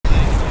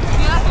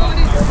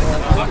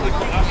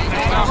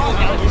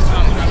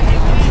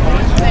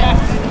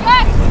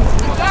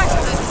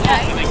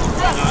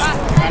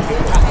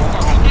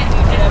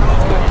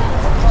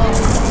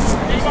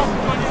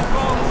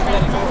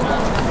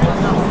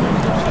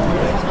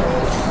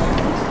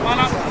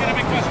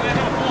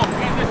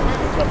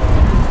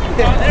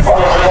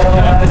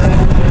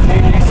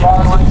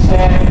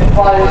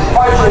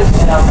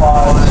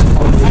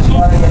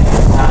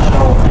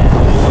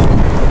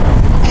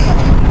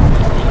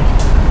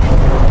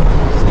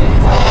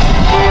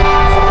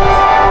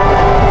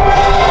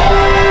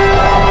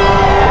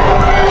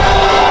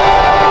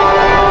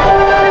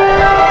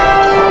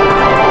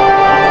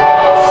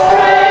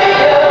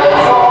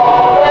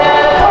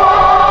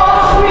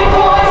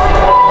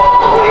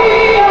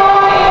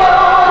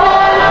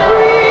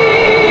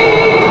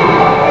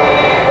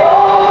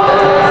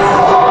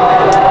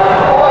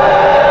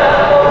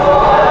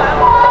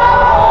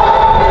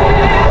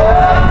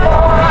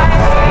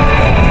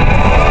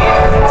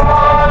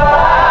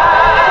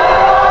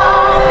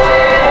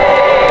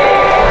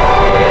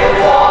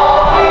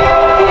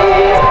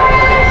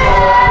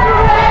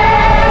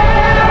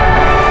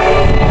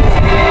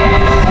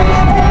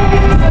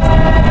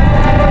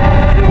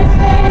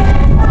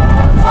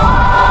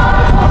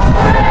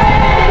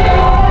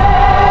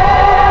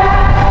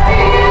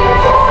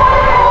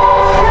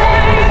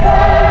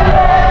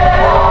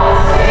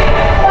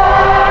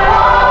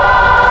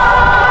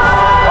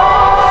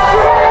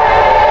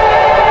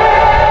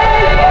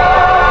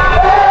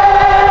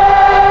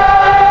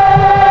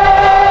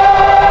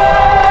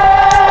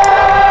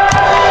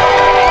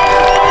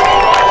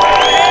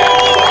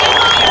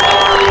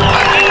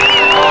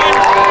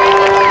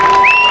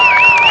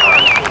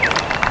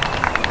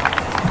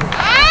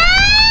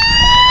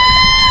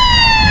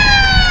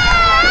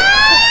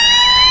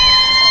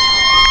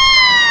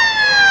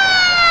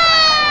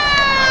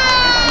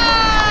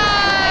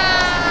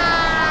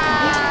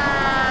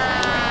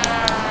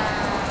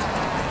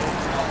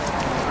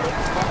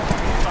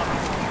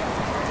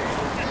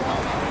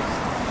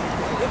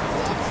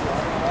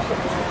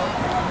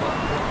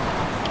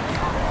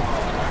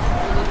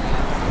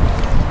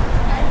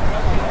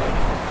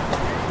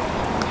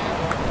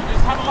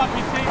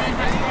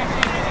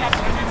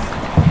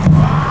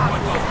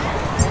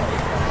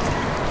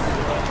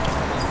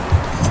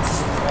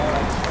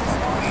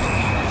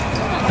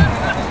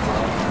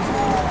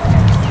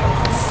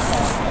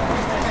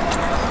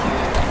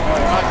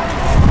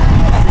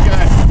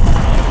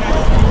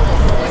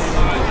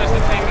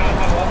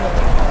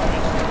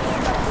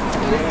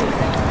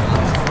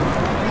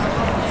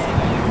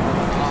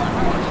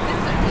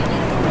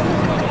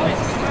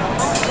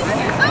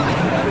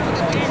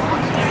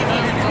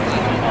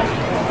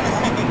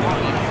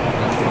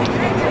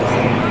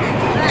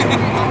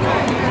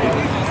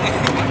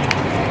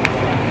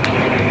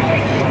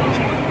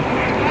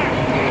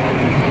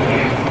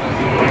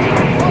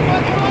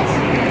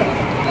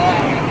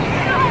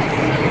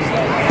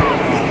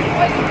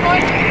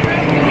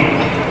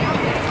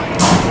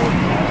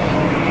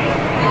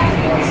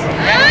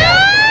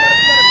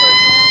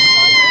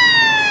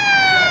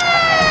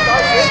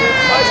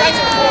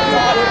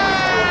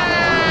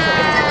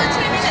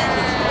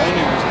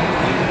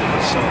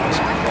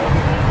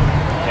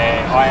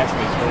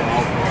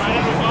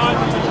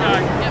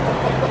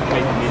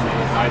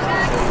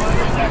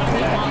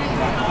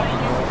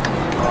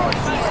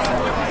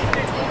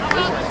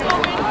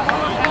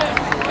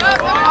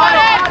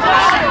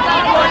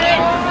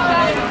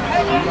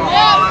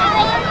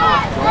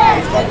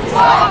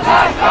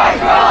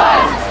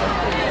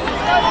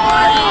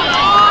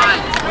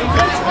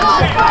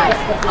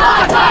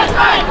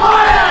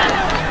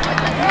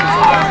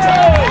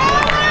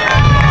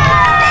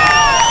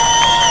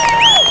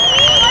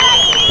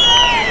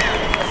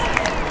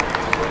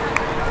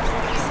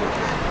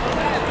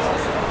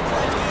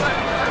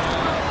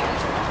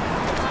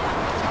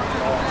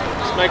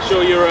make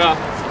sure you're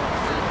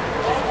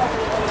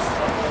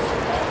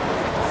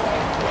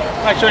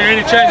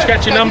interchange,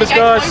 catch your numbers,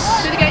 guys.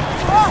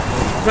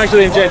 Make sure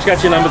the interchange,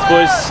 catch your numbers,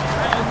 boys.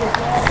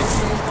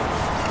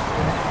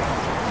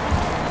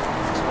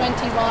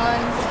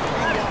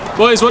 21.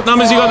 Boys, what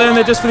numbers you got down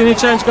there just for the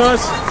interchange,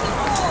 guys?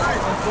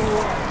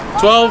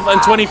 12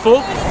 and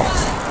 24?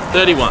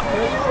 31.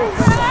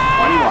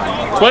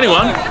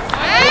 21? 12,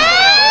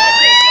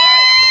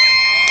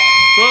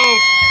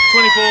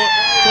 24,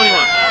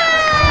 21.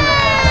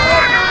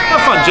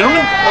 Have fun,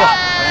 gentlemen. Oh,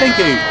 thank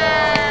you.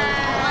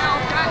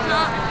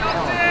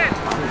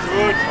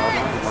 Good.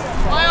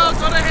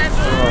 Got a handle.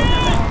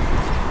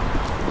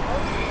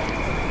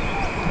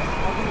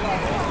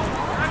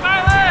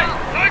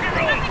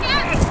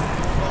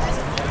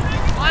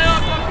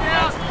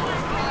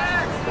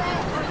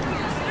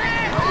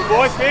 Good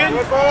boy, Finn.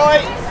 Good boy.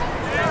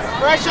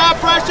 Pressure,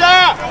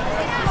 pressure.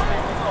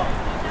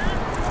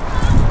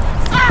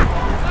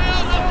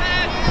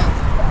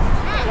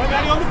 Go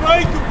Manny on the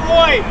break, good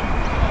boy.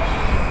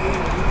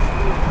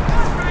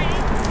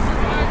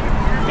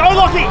 Go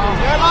Lockie.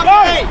 Go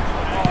Lockie.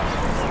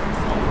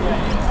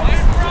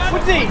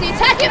 What's he?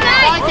 Attack him,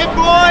 mate. Take it,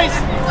 boys.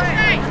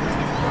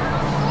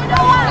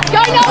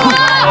 Go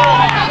Noah.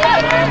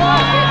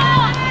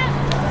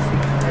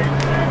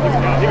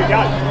 Here we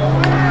go.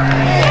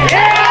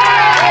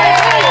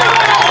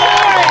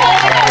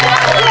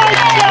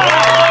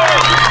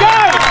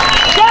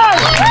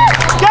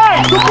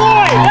 Good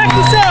boy! Back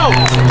yourself!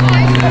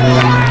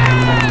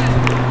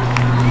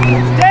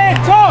 Dan,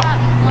 top!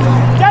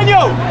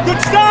 Daniel, good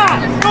start!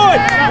 Good!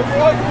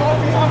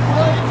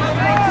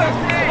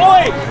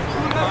 Oi!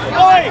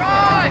 Oi!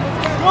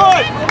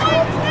 Good!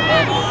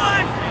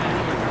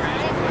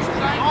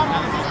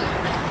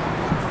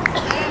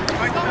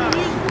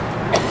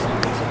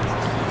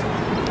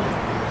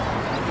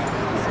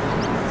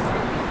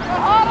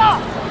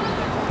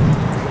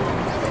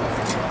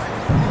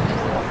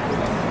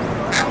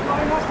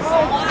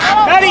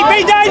 Maddie, be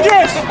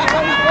dangerous!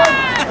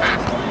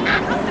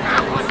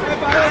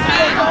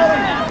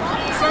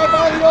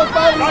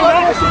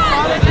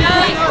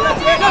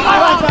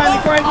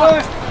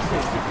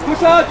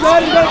 Push hard,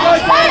 Jordan, you gotta go,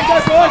 Jordan, go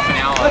forward.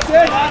 That's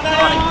it.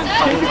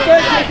 Keep your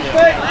feet, keep your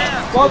feet.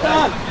 Well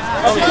done.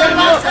 Up the game,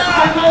 look, up the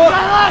game, look.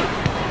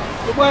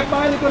 Good work,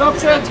 Bailey, good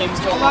option.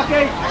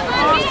 Unlucky.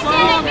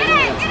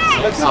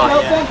 Let's not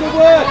help them, good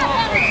work.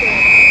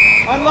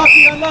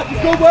 Unlucky, unlucky.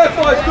 Good work,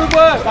 boys. Good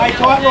work. Stay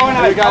tight, Rhino.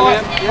 There you go,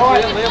 Liam.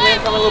 Liam,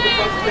 come a little bit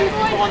closer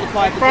behind the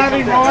play. In front of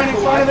him, Ryan, in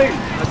front of him.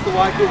 That's the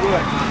way. Good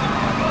work.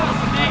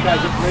 Okay,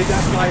 just read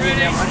that play here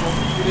now, mate.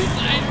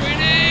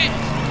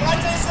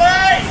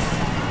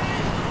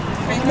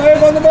 On the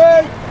move, on the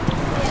move.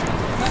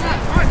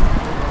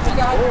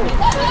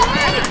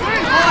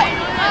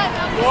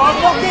 Go on,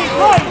 Rocky.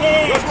 Right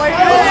here.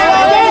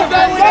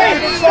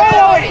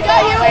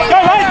 Go,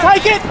 mate.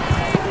 Take it.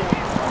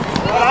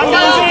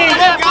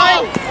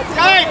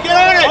 Get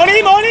on it! On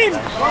him, on him!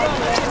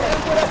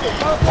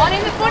 One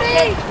in the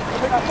footy!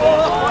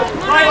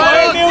 Play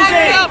on,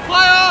 Millsy!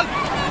 Play on!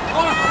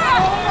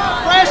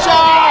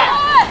 Pressure!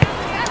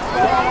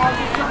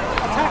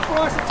 Attack,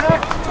 boys,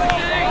 attack!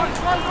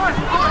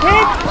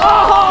 Hit!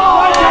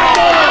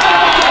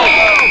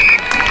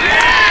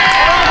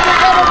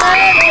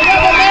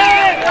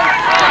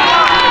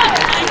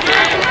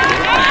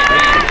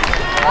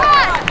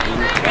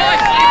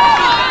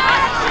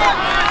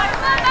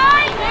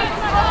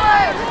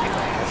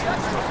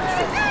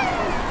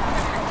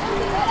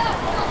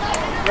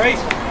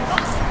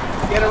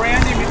 Get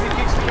around him if he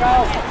kicks the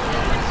goal.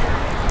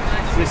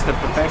 It's just a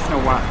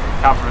professional one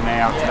cover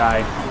now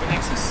today.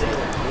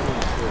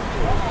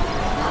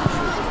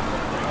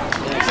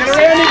 Get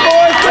around him,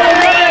 boys! Get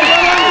around him!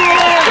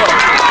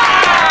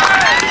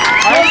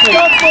 Good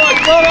job, boys!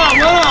 Well on,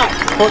 well on!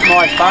 Put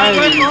my phone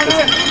in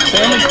the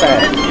sandwich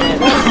bag.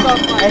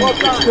 And it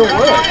still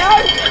works.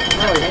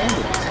 Really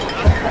handy.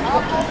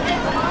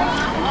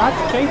 Much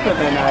cheaper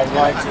than a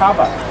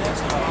cover.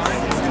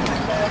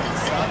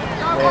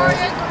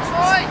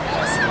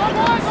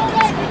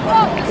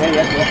 Yeah.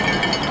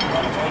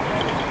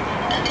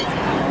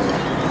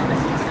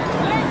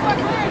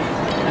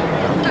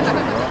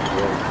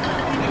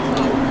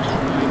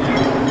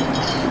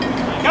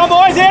 Come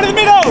boys, out of the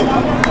middle!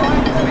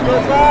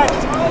 Good try.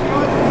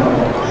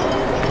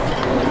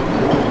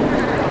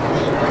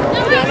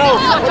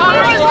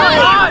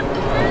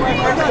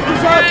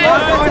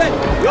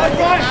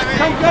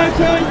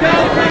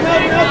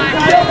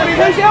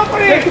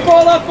 Pick the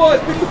ball up, boys,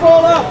 pick the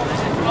ball up!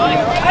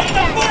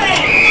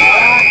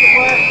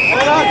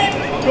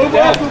 Good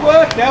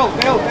work, Del. On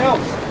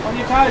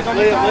your toes, on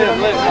your toes.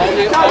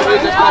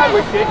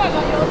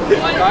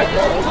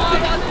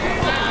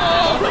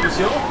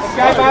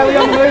 Okay, Bailey,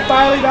 on the move,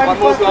 Bailey, don't be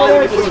forward.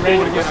 On the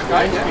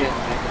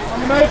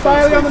move,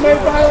 Bailey, on the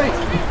move, Bailey.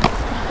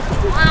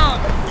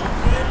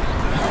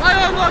 Play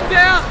on, lock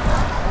down.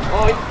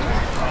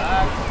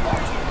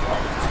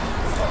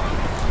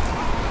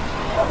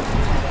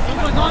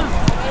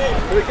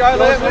 Here we go,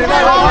 Liam.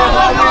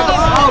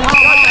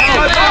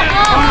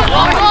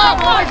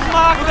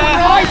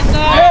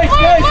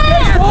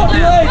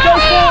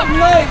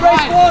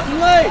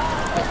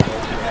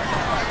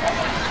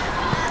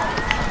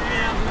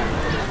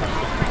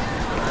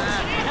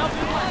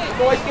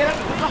 Boys, get up.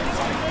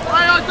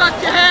 Play on,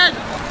 touch your head.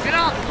 Get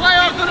up. Play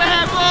on to the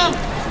handball.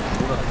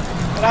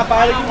 Get up,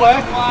 Bailey. Good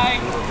work. Right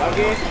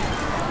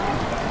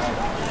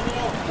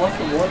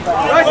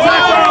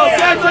tackle.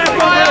 Down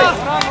tackle.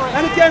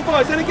 And again,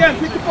 boys. And again.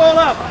 Pick the ball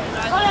up.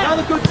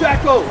 Another good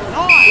tackle.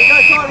 Here you go,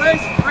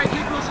 Tyrese. Great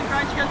kick, Wilson.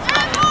 Grange gets it.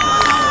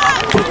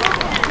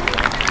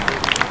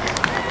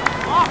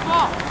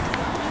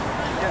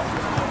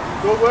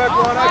 Good work,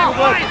 Rhino. Good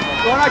work.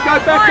 Rhino, go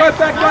back.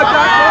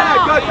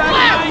 Rhino, go back.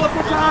 Have a look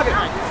for target.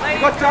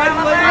 You've got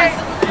Jaden leading.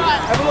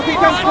 Have a look. Here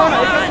comes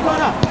Connor.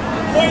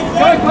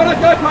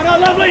 Go, Connor.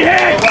 Lovely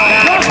hit.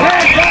 Top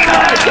hit,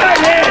 Connor. Great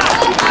hit.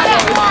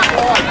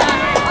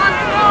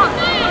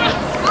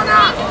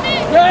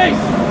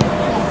 Reece.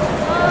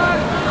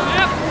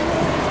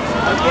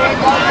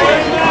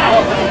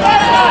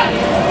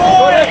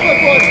 Good effort,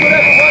 boys. Good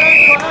effort.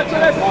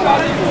 Good effort,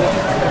 Charlie.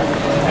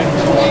 And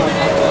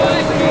 12.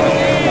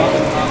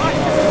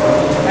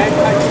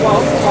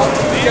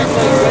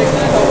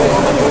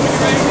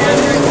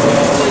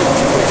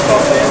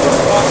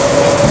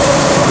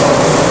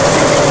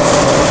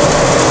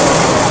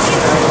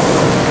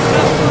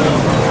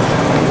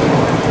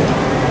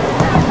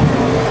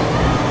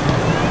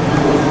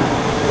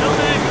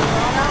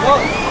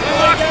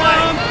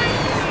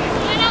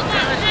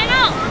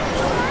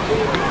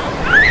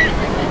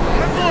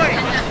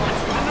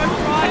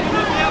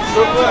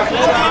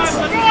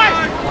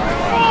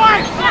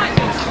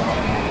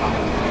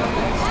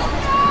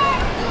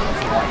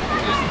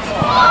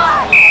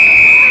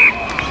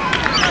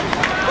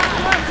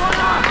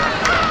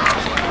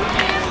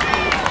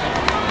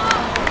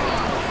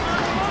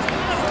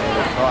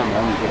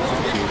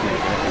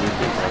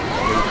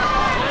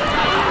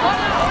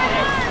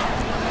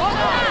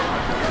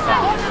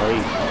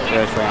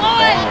 First round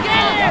finals,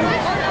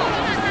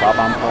 club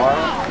umpire,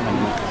 and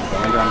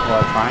the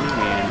umpire training,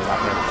 we ended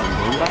up at some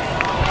Boomba.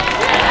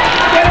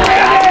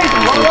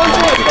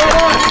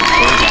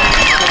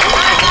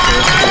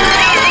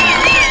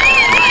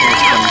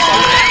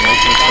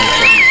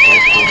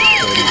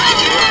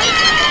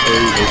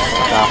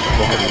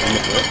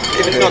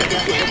 If it's not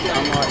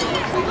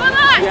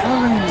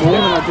more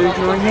than I do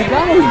during the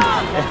game.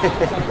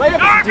 They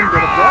obviously didn't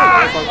get a break.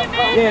 It's like,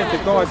 yeah, the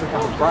guys have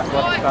come break,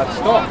 like they'd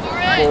stop.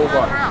 Ball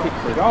got kicked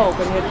for a goal,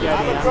 but he had to go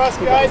down,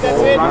 kick the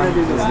ball, run it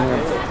into the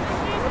net.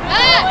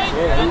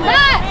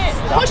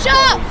 Push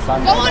up!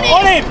 Go on in!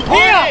 On him!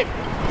 Here!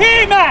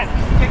 Here, man!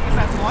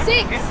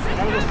 6!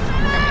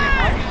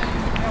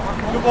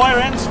 Good boy,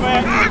 Ren,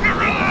 square.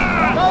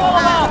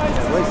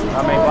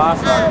 I mean,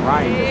 last night it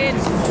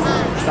rained.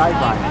 Stayed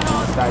raining.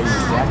 Stayed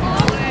jacket.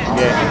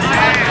 Yeah.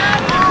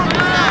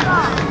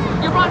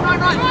 You run!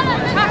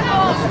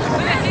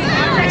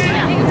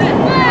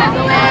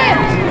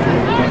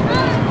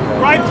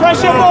 Great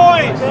pressure,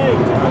 boys!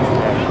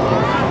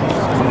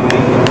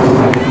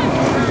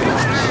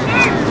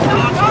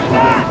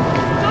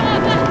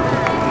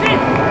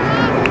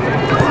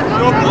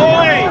 Good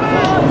boy!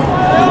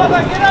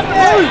 Get up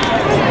there!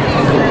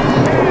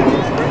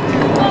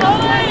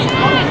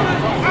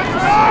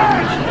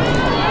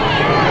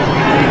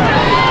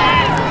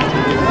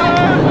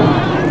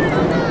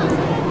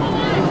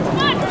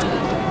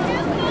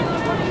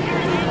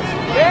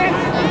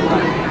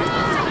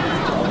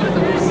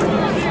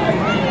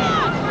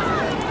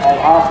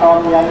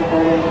 Half-time, the under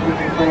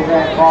 13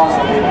 grand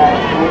final, we have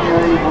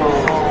Winner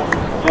Eagle,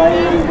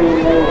 JMB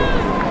lead,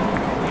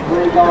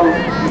 3 goals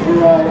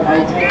to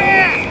 0-18,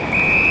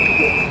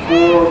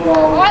 4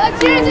 goals. Alright,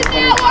 let's use it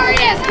now,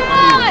 Warriors, come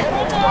on!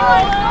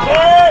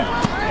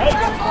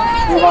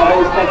 Give our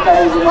all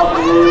spectators an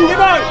opportunity.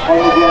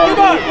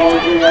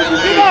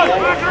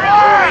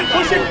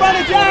 Push in front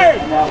of Joe!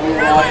 Now we're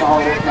allowed to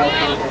hold this match.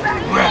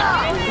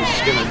 This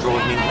is going to draw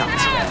him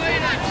nuts.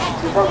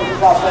 Yeah,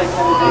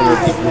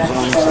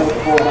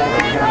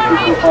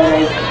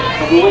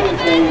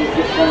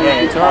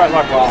 it's alright,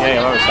 like what I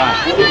was saying.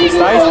 If he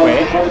stays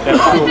square, then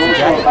it's still some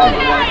jacket.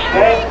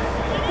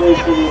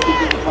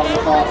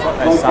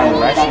 That sun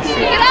ration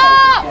shit.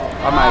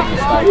 I made a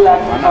mistake.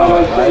 I know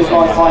those days I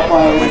went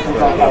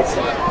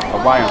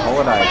away on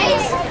holiday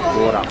with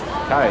water.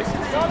 Coast.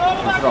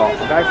 I thought,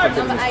 I'll go for a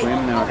bit of a swim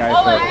and then I'll go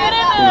for a bit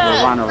of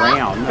a run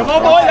around. Come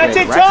on, boy, that's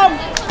it, Tom!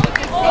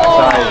 So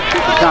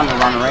we've done the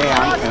run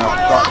around and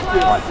I've got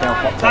like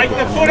self-hop. Take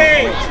the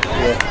footy!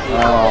 Yeah.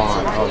 Oh,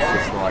 I was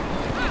just like...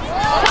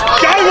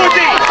 Go,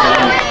 Woody!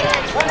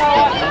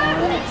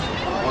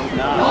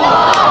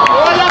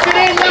 Oh, lock it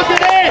in! That's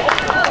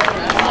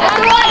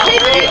alright,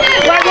 keep it in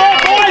there! Great work,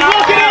 boys,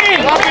 lock it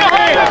in!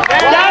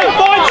 Go,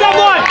 find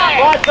someone!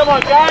 Find someone,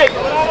 go!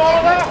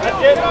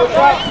 That's it, good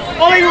try.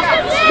 Ollie,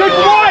 good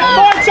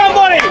find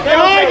somebody!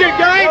 Behind you,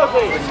 Gabe!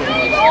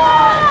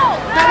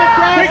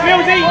 Quick,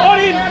 Millsy, on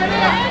him!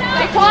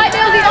 Be quiet,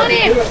 Millsy, on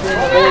him!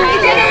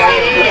 He's in the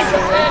lead in!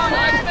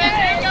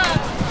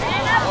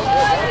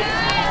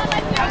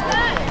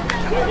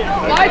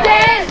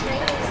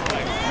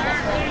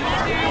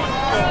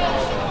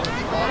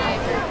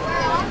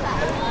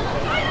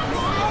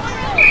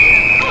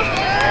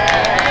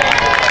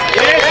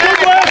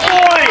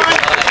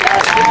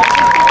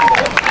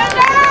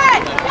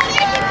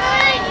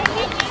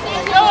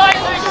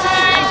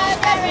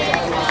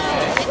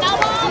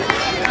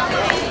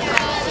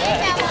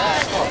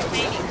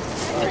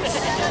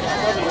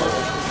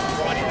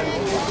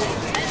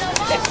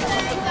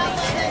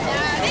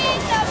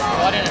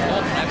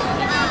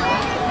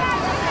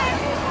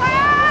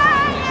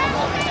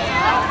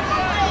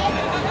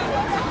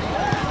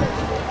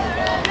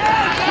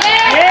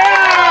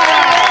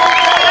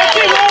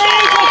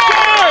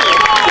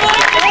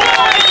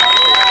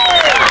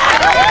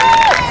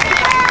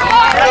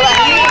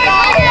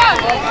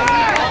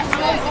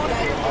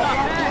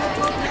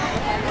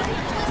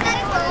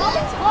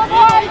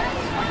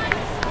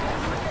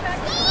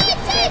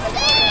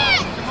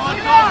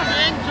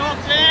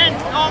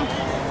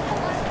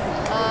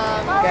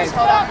 Just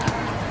hold up.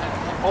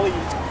 Ollie,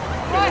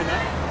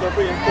 they'll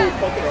be in full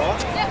pocket, right?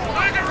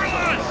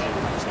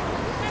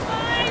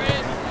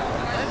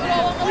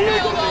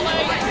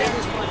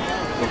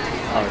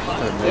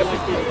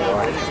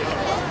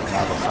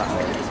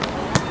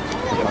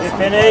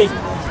 Ferny.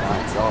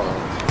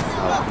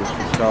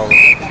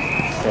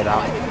 Set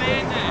up.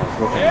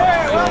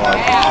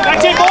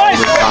 That's it, boys!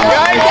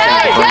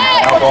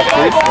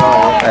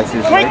 That's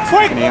his Quick, legs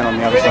quick! sticking out on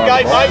the other Good side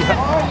gate, of the mate.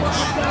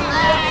 box.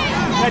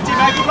 That's it,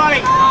 mate. Good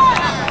running.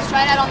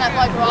 Straight out on that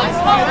bloke, right?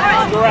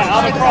 Go around,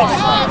 arm across.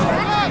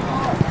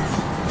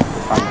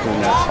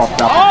 Something that popped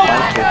up in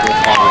Facebook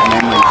with my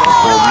memories from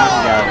 4 years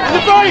ago. In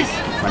the face!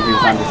 When he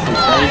was under 16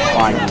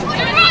 playing,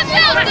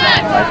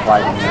 they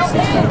played in the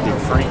 16 big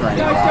free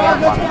Grange and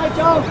won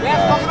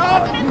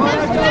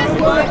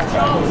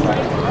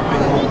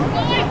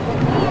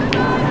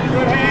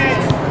Good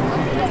hands.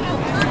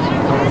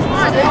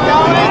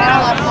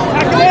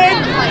 Tackle in.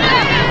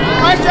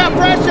 Pressure,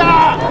 pressure.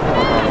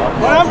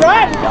 Well done,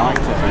 Brad.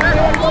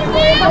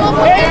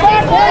 Hands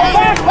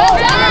back. Well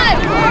done!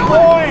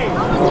 Boy.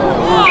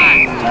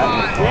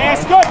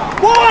 Yes, good.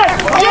 Wide.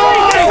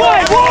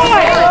 Wide.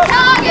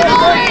 Target,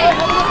 Ollie!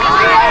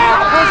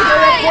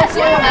 Yes,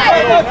 you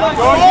mate!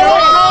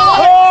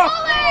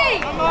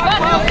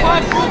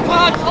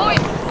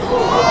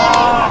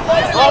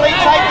 Ollie,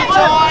 take your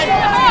time.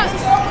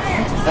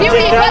 Give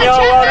me Daniel, a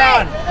well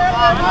done.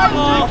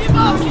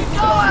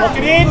 Lock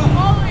it in.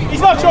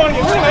 He's not trying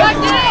to get rid of it.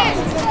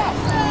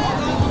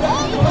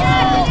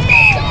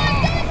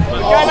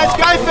 Okay, let's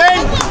go, Finn.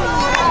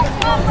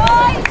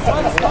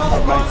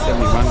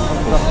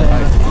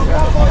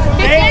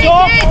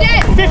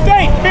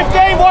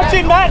 15, watch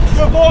him, Matt.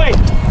 Good boy.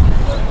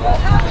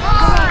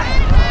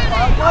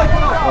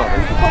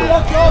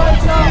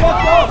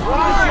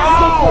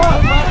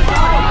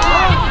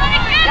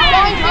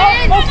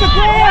 Off the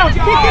ground,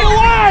 kick it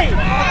away.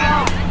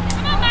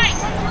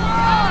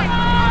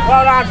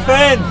 Well done,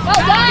 Finn.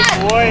 Well done!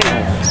 Boy.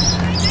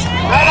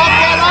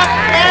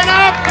 Get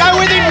up, go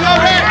with him, go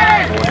there.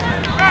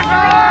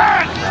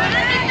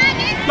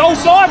 Goal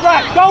side,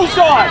 Rat, goal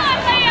side.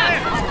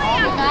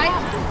 Good, mate.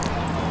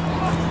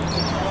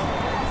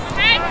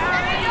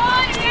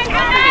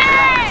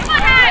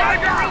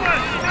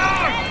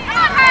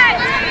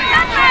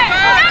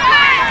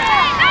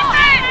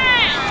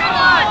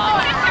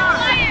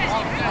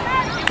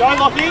 Go,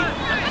 Lockie.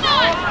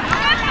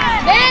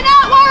 Man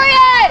up,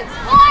 Warriors!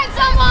 Find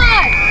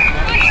someone!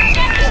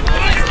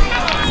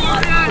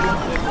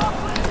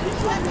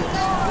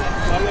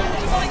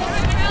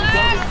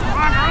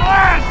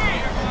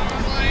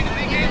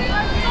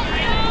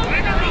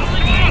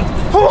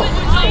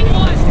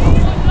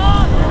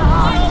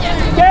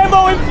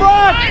 Gamble in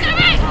front!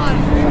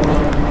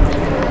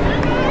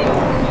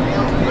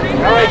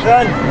 Go,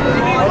 Ethan.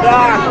 Well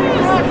done.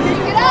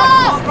 Get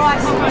up!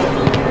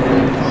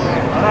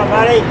 Well done,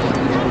 Matty.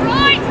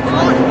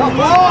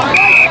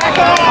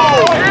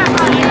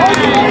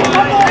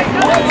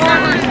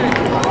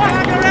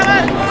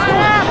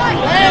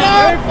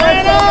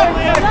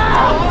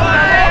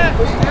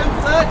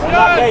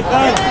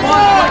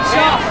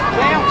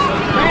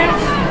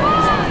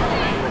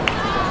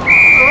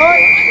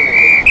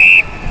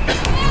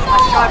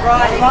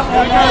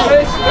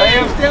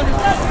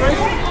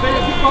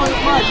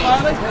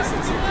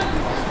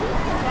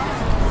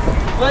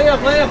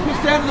 Liam, push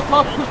down to the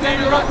pop, push down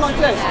to the right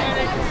contest.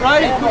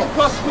 Brady, push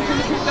across, push in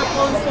the pick that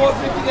ball on the forward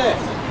 50 there.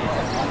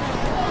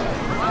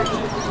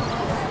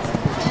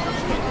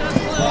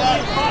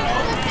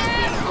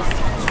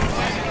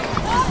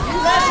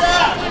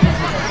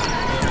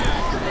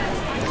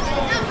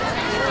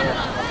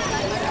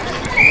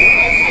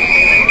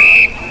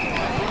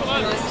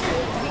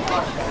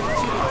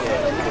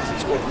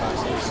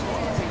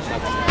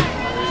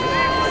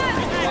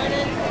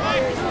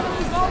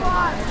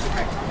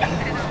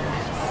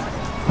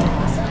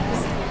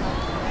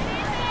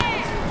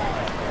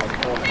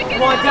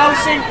 Come on,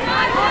 Delson.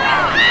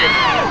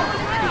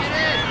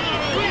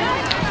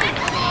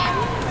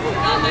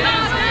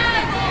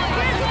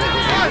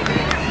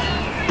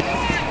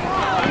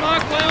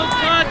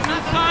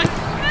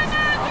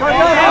 Go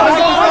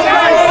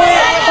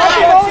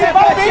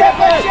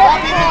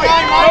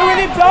with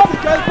him, Tom.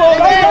 Go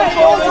forward, go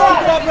forward,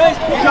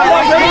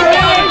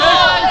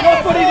 your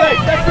footy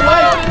race, that's the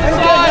way.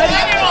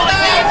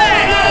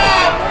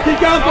 Keep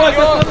going, boys,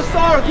 that's another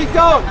star, keep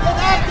going.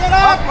 Get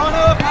up, run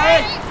up,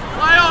 hey.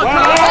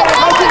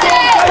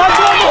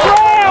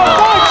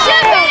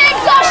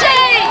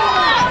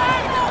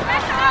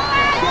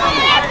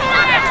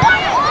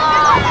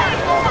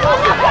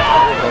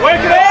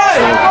 Work it out!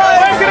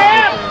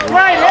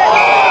 Great hit!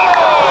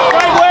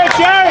 Great work,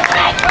 Sharon!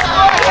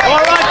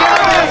 All right, get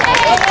over this.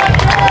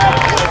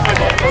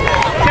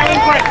 Tell him,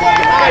 Brett.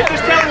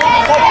 Just tell him what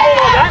the top ball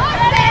is at.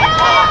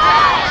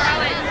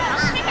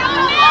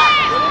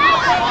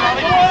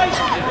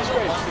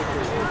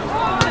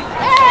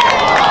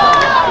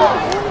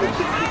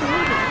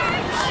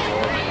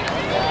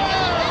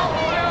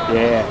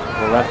 Yeah,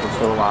 well that was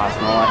still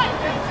last night.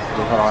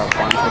 We had our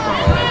fun taking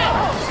all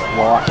that.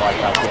 right like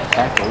they get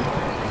tackled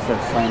instead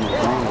of slamming the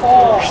ground.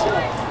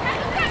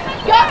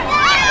 Go!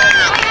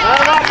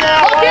 Lock it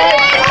in,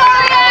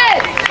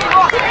 Warriors!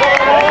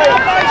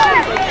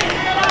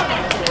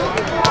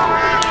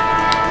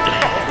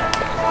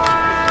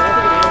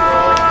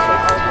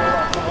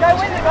 Go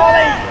with it,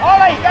 Ollie!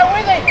 Ollie, go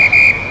with it!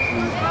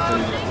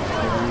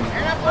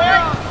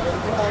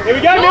 Here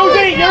we go,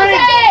 Millsy, you're in!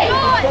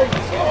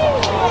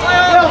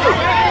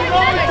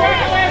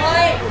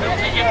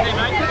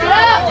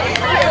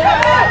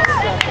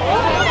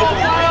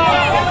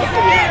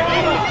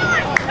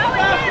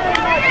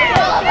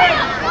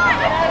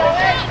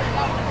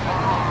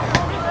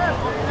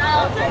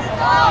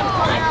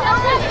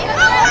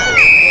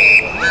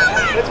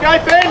 Let's go,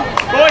 Finn!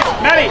 Boys,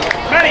 Matty,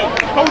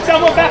 pull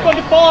someone back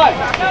onto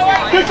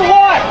 5. Good for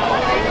wide!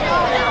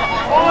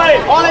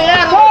 Ollie,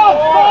 out! Tom,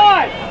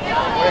 5!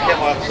 Where can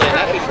I see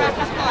that before?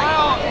 Come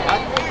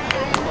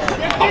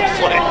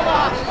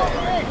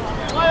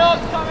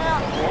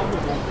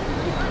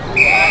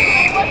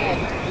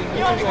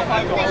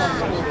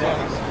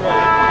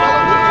out!